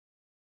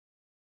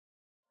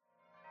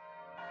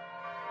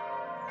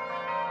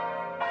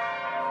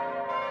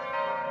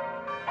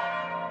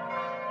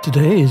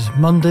Today is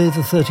Monday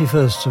the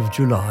 31st of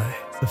July,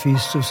 the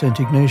feast of St.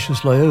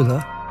 Ignatius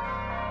Loyola,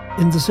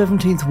 in the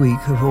 17th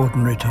week of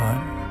Ordinary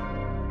Time.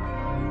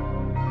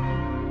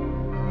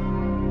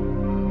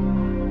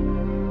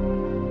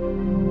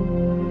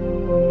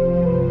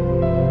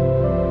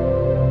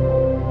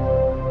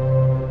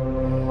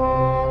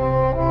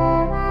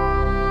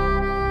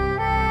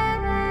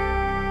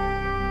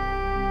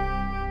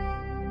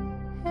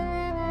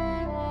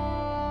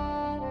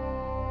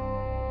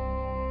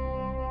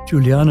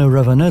 Giuliano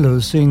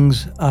Ravanello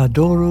sings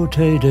Adoro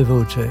te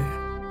devote.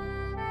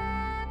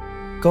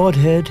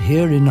 Godhead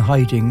here in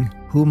hiding,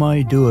 whom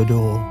I do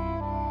adore,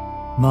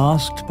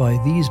 masked by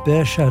these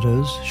bare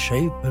shadows,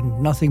 shape and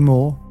nothing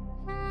more.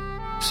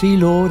 See,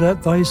 Lord,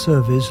 at thy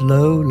service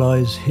low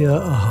lies here a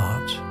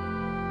heart,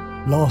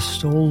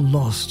 lost, all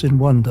lost in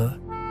wonder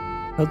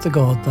at the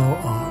God thou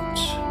art.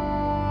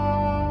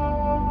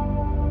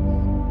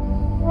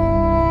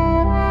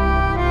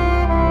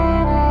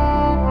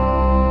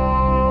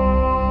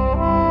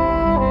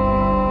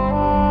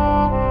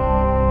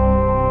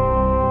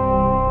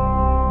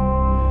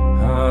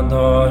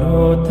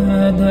 Adoro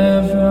te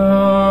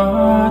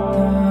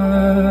devote,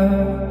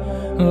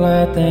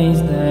 latens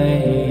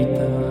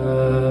deitas,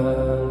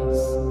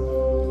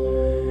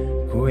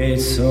 qui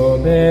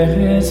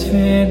soberes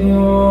figuris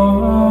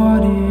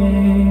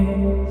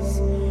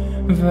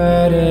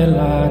vere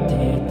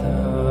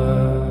latitas,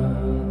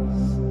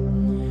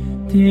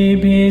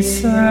 tibi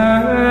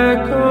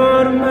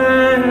secor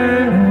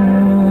meum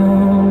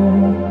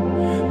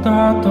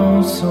datum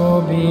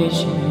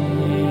subigi,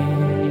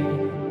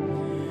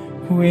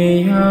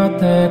 quia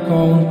te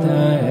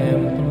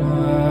contemplas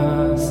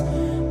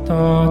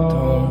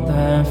totum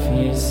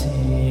defici.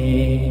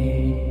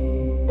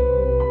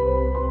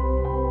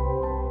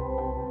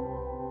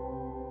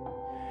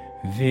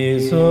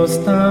 Visus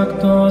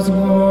tactus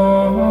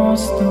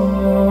gustus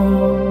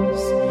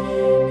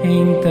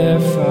in te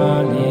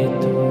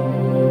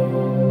fallitur,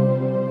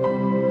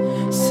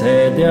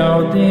 sed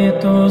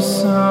auditus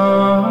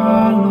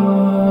solo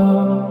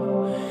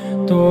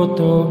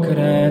tutu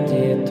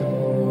creditur.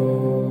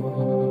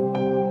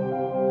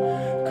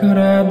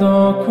 Credo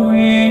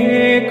qui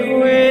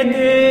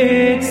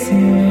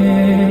dixi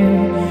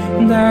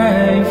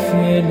Dei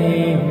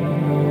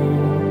filius,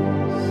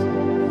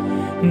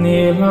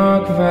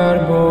 nilac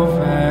verbo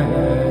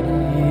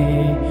veritatis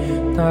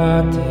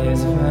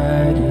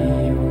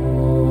verium.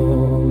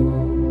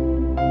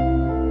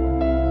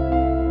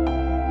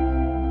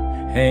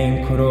 In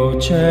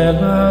cruce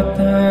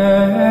latemat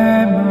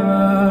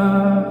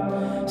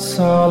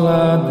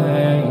sola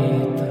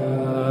Deitas,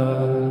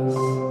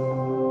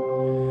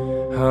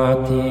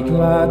 hatic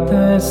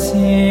latessimum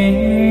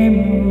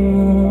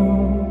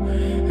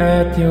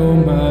et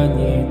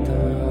humanitas,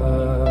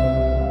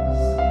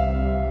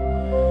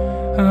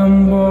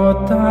 ambo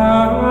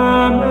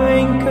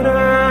tamen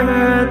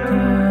credes,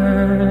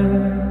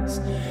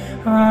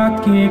 ad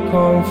qui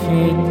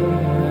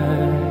confides,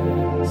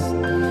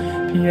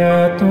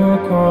 pietu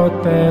quod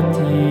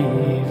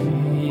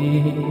petivi,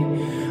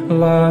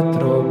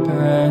 latro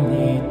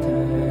penitens.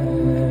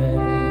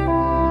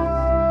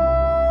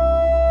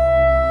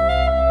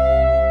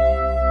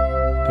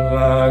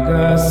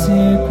 Plaga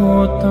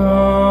sicut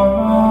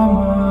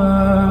Thomas,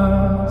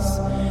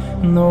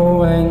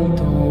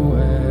 noventu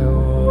eo,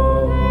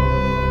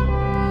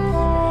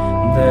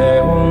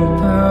 Deum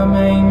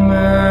tamen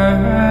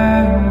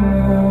meum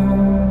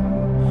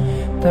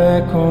te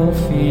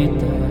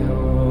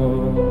confiteo,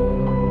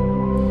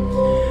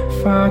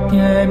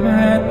 faciem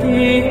et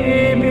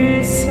ibi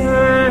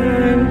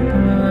semper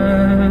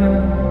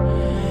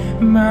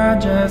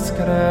mages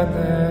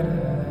credere.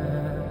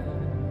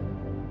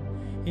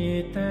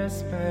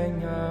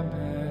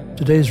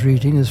 Today's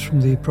reading is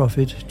from the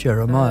prophet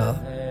Jeremiah.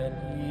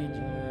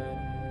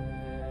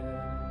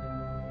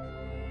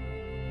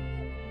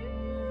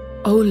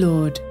 O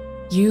Lord,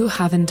 you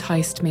have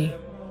enticed me,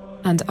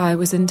 and I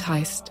was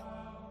enticed.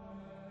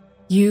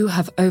 You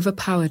have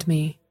overpowered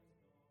me,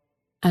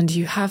 and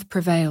you have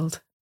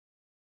prevailed.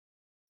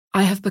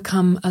 I have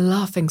become a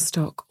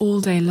laughingstock all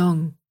day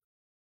long.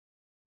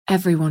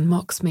 Everyone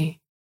mocks me.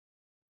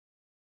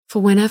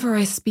 For whenever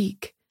I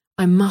speak,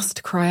 I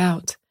must cry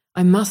out,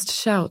 I must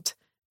shout,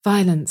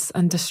 violence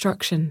and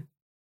destruction.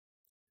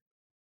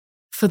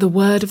 For the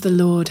word of the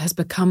Lord has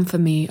become for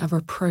me a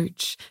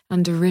reproach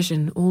and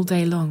derision all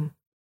day long.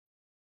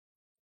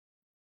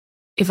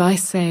 If I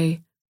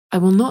say, I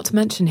will not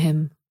mention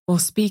him or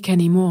speak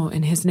any more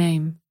in his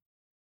name,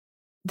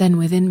 then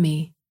within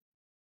me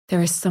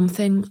there is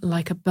something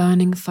like a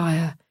burning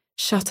fire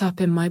shut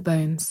up in my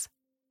bones.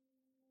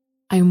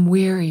 I am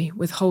weary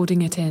with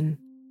holding it in,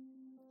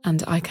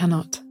 and I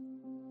cannot.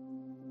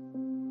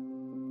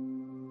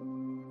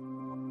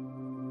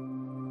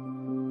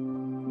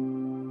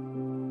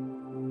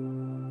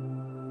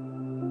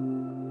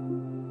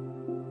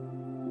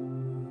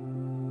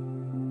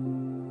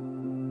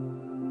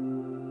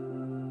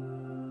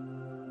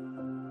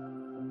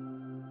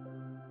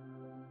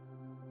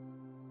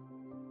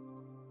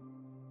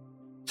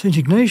 St.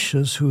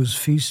 Ignatius, whose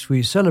feast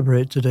we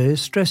celebrate today,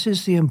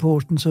 stresses the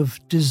importance of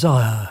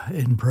desire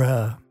in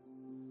prayer.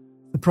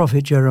 The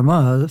prophet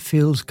Jeremiah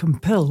feels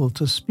compelled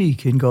to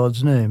speak in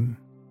God's name.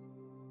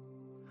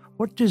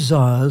 What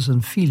desires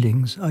and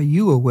feelings are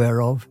you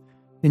aware of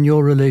in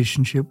your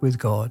relationship with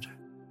God?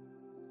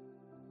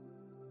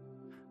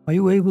 Are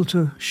you able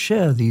to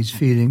share these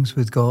feelings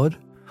with God,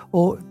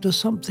 or does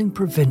something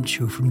prevent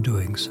you from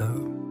doing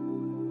so?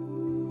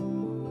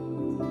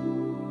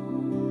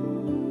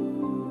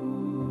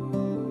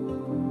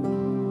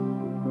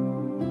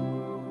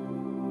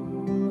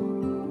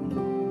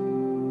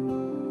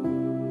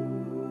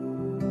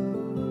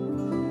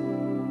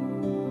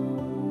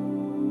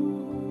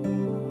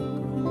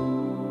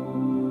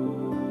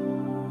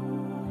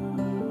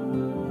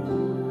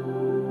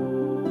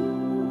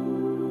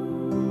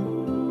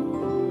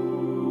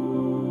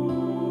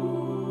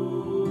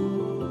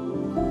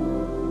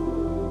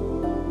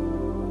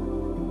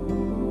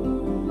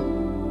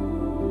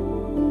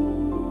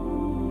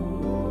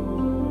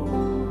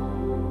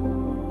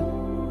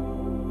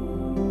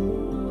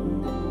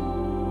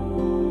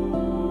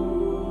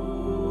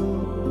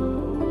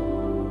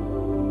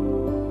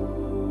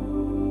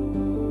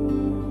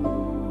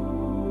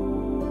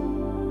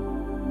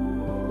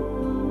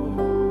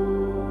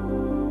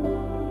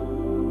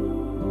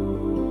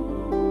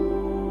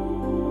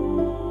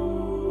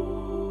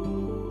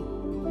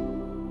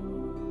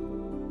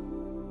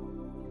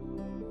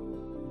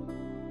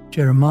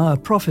 Jeremiah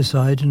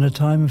prophesied in a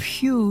time of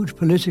huge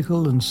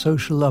political and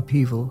social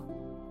upheaval,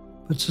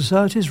 but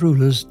society's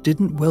rulers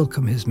didn't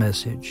welcome his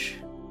message.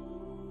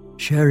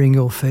 Sharing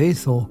your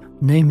faith or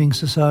naming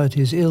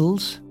society's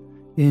ills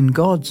in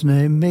God's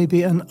name may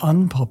be an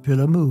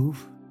unpopular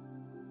move.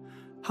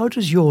 How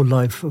does your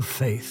life of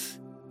faith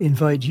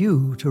invite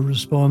you to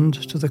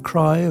respond to the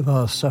cry of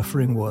our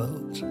suffering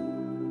world?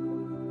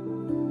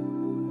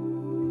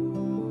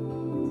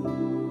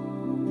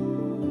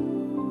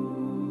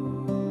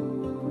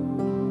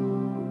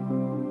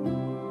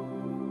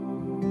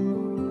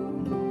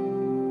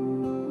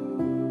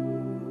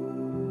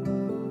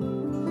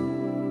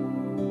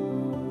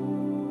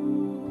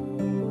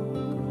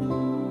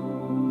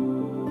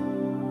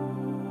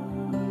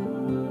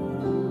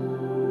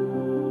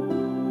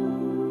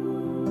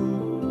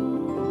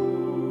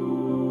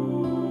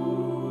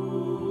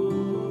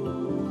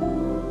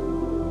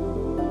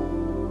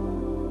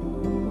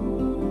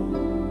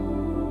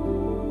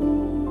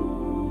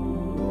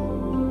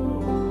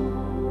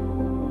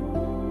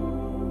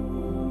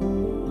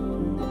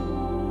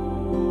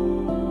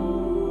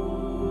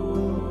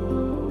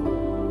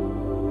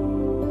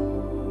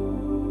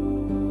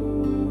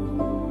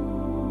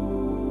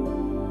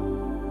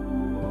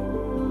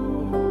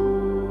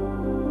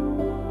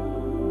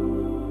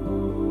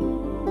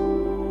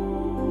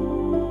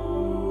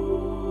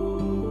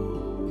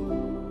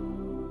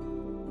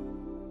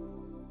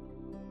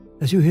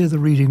 As you hear the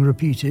reading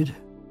repeated,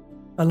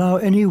 allow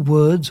any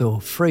words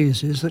or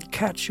phrases that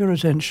catch your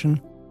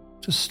attention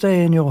to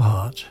stay in your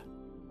heart,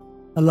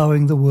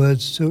 allowing the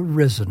words to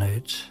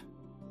resonate.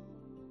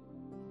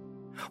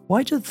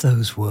 Why do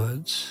those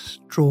words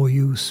draw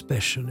you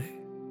specially?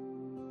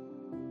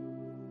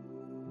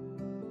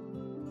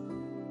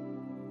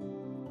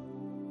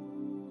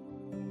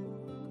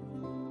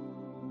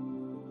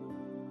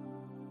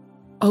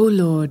 O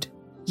Lord,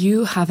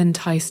 you have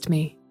enticed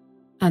me,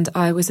 and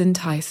I was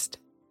enticed.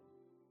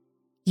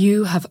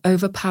 You have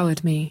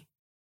overpowered me,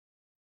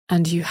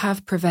 and you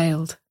have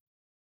prevailed.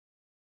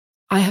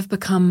 I have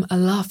become a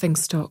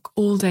laughingstock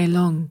all day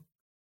long.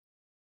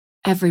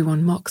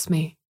 Everyone mocks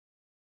me.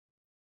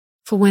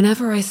 For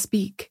whenever I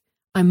speak,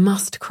 I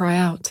must cry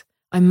out,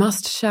 I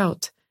must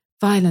shout,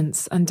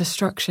 violence and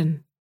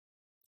destruction.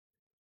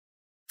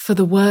 For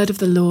the word of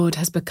the Lord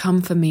has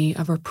become for me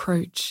a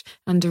reproach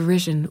and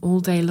derision all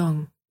day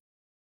long.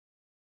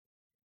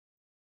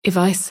 If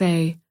I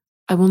say,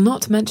 I will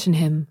not mention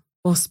him,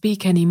 or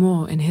speak any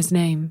more in his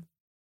name,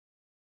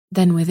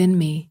 then within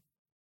me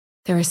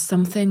there is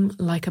something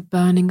like a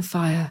burning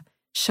fire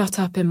shut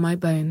up in my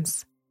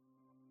bones.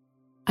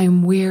 I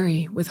am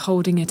weary with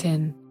holding it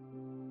in,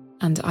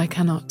 and I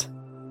cannot.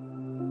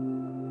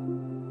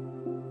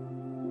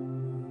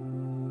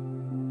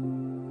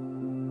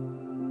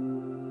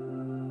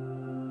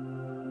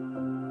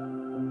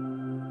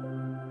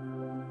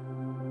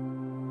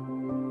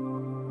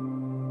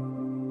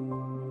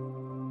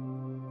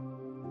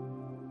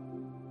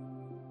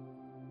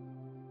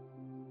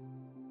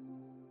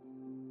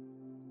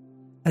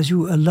 As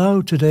you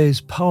allow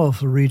today's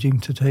powerful reading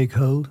to take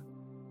hold,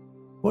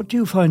 what do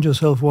you find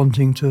yourself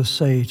wanting to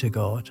say to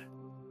God?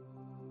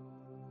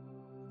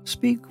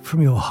 Speak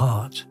from your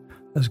heart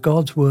as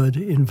God's word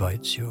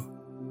invites you.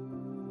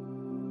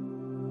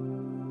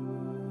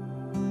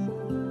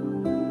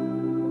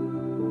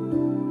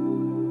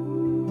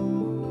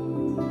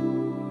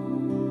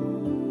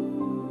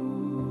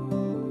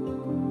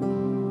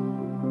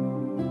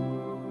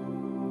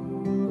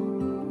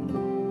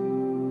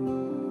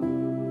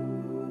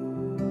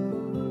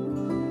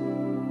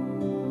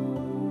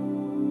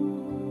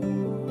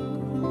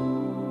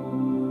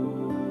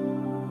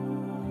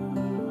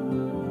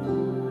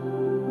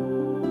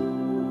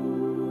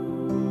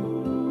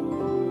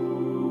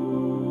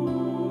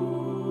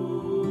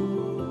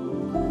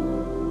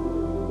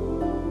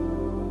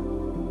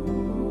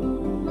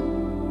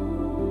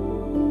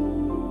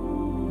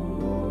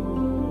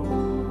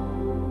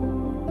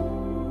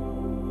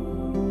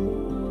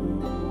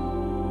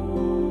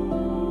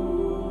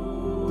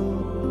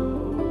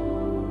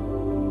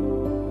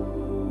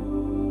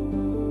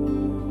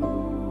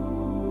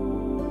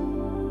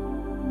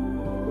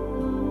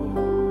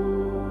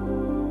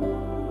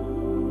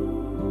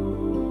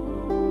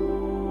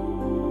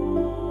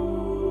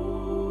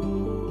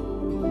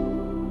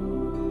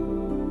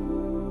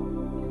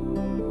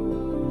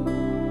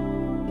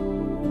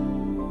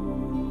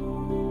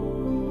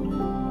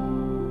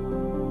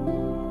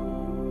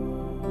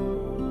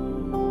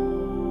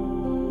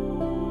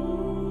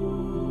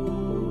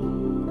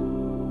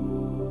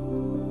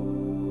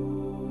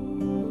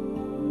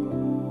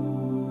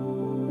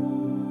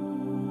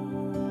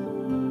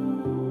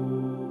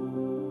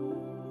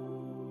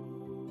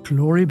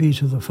 Glory be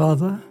to the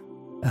Father,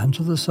 and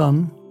to the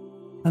Son,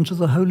 and to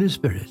the Holy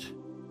Spirit.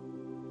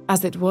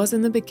 As it was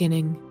in the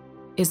beginning,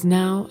 is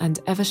now, and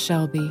ever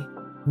shall be,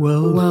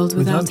 World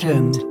without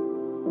end.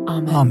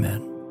 Amen.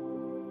 Amen.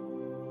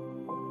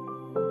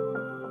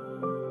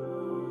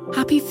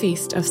 Happy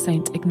Feast of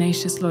Saint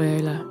Ignatius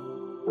Loyola.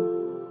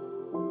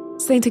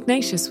 Saint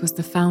Ignatius was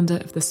the founder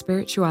of the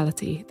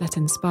spirituality that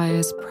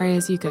inspires Pray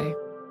As You Go.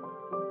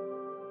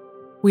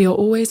 We are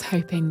always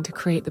hoping to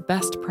create the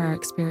best prayer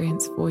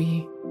experience for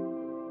you.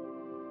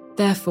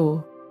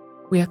 Therefore,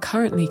 we are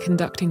currently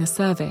conducting a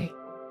survey,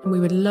 and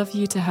we would love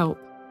you to help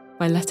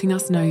by letting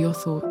us know your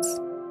thoughts.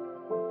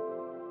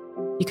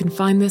 You can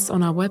find this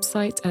on our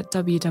website at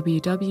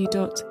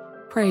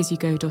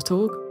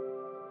www.prayasyogo.org,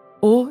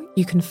 or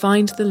you can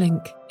find the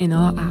link in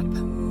our app.